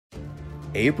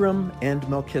Abram and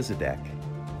Melchizedek,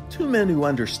 two men who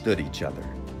understood each other.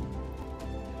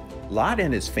 Lot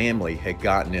and his family had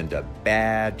gotten into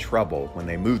bad trouble when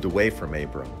they moved away from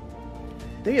Abram.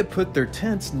 They had put their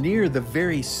tents near the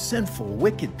very sinful,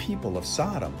 wicked people of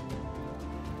Sodom.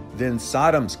 Then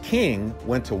Sodom's king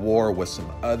went to war with some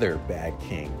other bad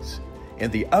kings, and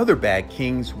the other bad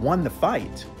kings won the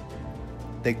fight.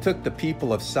 They took the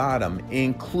people of Sodom,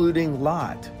 including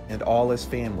Lot and all his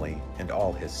family and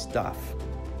all his stuff.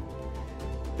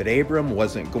 But Abram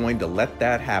wasn't going to let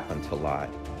that happen to Lot.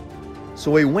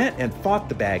 So he went and fought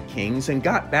the bad kings and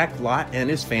got back Lot and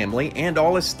his family and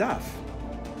all his stuff.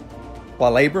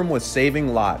 While Abram was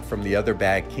saving Lot from the other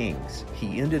bad kings,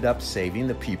 he ended up saving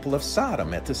the people of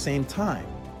Sodom at the same time.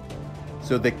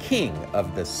 So the king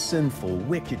of the sinful,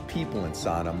 wicked people in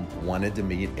Sodom wanted to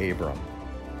meet Abram.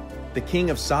 The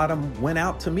king of Sodom went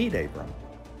out to meet Abram.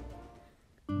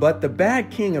 But the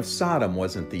bad king of Sodom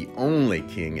wasn't the only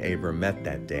king Abram met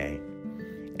that day.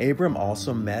 Abram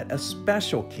also met a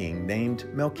special king named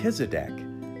Melchizedek,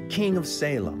 king of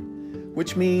Salem,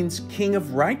 which means king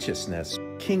of righteousness,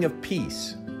 king of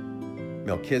peace.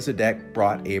 Melchizedek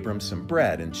brought Abram some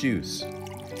bread and juice.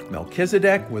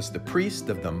 Melchizedek was the priest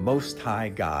of the Most High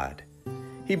God.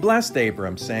 He blessed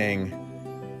Abram, saying,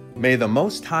 "May the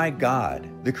Most High God,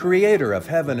 the creator of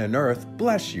heaven and earth,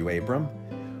 bless you, Abram.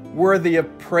 Worthy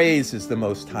of praise is the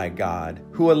Most High God,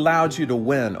 who allowed you to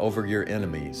win over your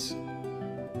enemies."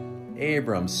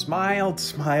 Abram smiled.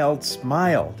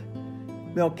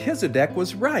 Melchizedek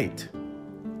was right.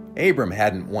 Abram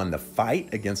hadn't won the fight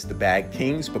against the bad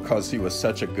kings because he was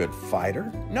such a good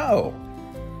fighter. No,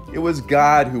 it was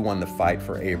God who won the fight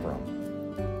for Abram.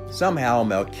 Somehow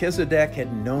Melchizedek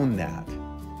had known that.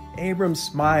 Abram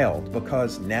smiled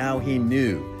because now he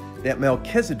knew that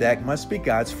Melchizedek must be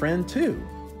God's friend too.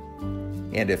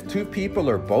 And if two people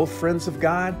are both friends of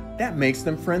God, that makes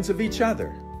them friends of each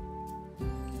other.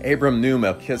 Abram knew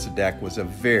Melchizedek was a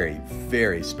very,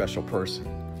 very special person,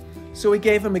 so he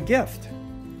gave him a gift.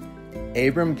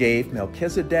 Abram gave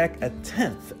Melchizedek a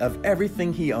tenth of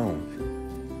everything he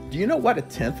owned. Do you know what a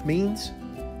tenth means?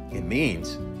 It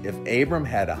means if Abram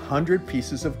had 100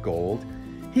 pieces of gold,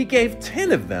 he gave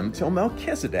 10 of them to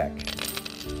Melchizedek.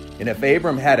 And if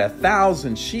Abram had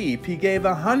 1,000 sheep, he gave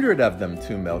 100 of them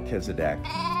to Melchizedek.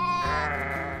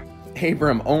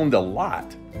 Abram owned a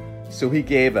lot, so he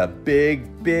gave a big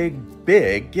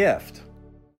gift.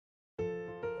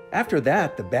 After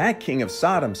that, the bad king of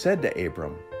Sodom said to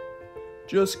Abram,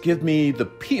 "Just give me the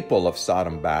people of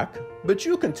Sodom back, but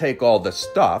you can take all the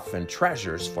stuff and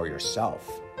treasures for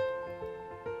yourself."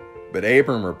 But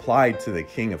Abram replied to the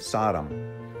king of Sodom,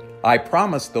 "I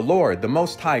promise the Lord, the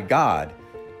Most High God,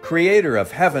 creator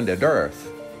of heaven and earth."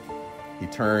 He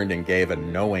turned and gave a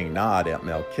knowing nod at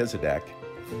Melchizedek,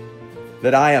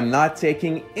 "that I am not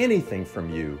taking anything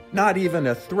from you, not even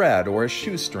a thread or a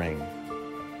shoestring.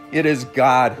 It is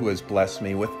God who has blessed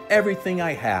me with everything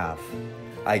I have.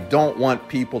 I don't want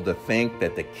people to think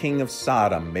that the king of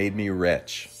Sodom made me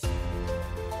rich."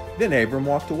 Then Abram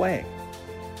walked away.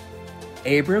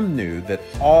 Abram knew that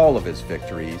all of his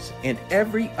victories and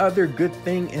every other good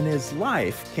thing in his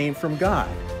life came from God.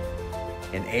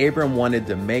 And Abram wanted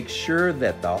to make sure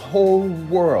that the whole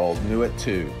world knew it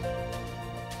too.